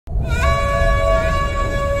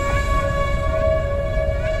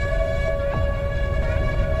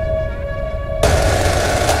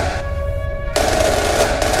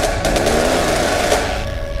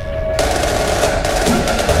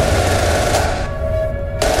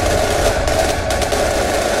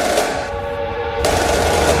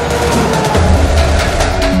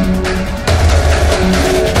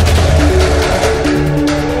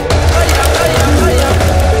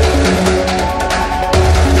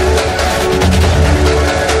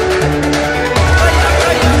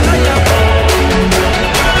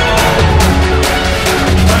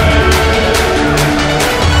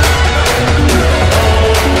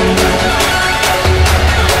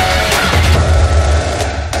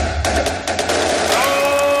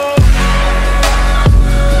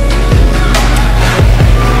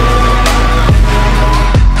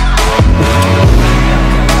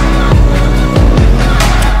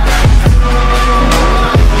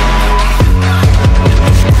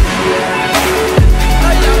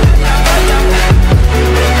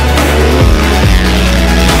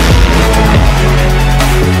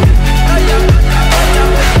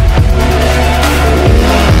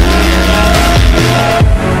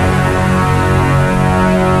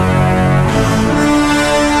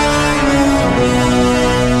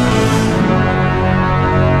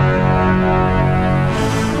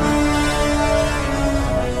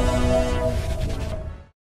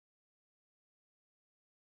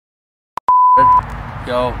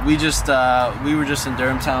Yo, we were just in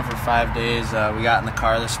Durham town for 5 days. We got in the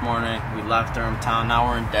car this morning. We left Durham town. Now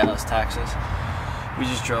we're in Dallas, Texas. We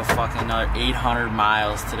just drove fucking another 800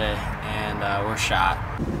 miles today, and we're shot.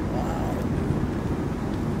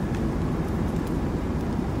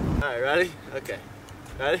 All right, ready? Okay,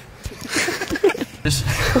 ready?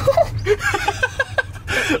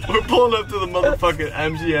 We're pulling up to the motherfucking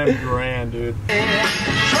MGM Grand, dude.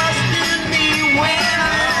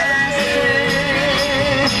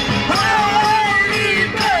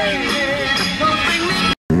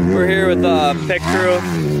 We're here with Pit Crew.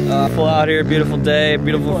 Full out here, beautiful day,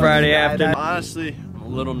 beautiful Friday afternoon. Honestly, I'm a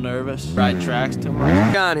little nervous. Ride tracks too much. What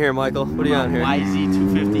are you on here, Michael? What are you on here?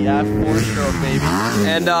 YZ250F 4-stroke, baby.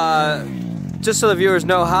 And just so the viewers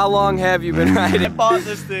know, how long have you been riding? I bought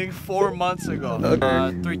this thing 4 months ago.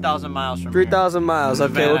 Okay. 3,000 miles from 3,000 miles.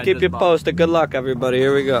 Okay, we'll keep you posted. Good luck, everybody.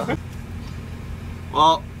 Here we go.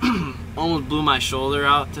 Well, almost blew my shoulder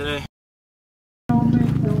out today.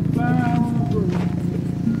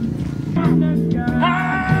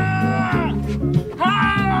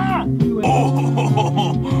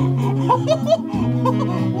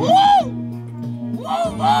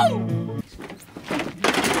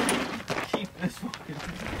 Keep this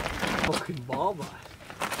fucking ball by.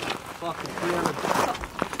 Fucking 300.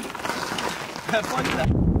 Fuck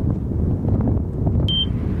that.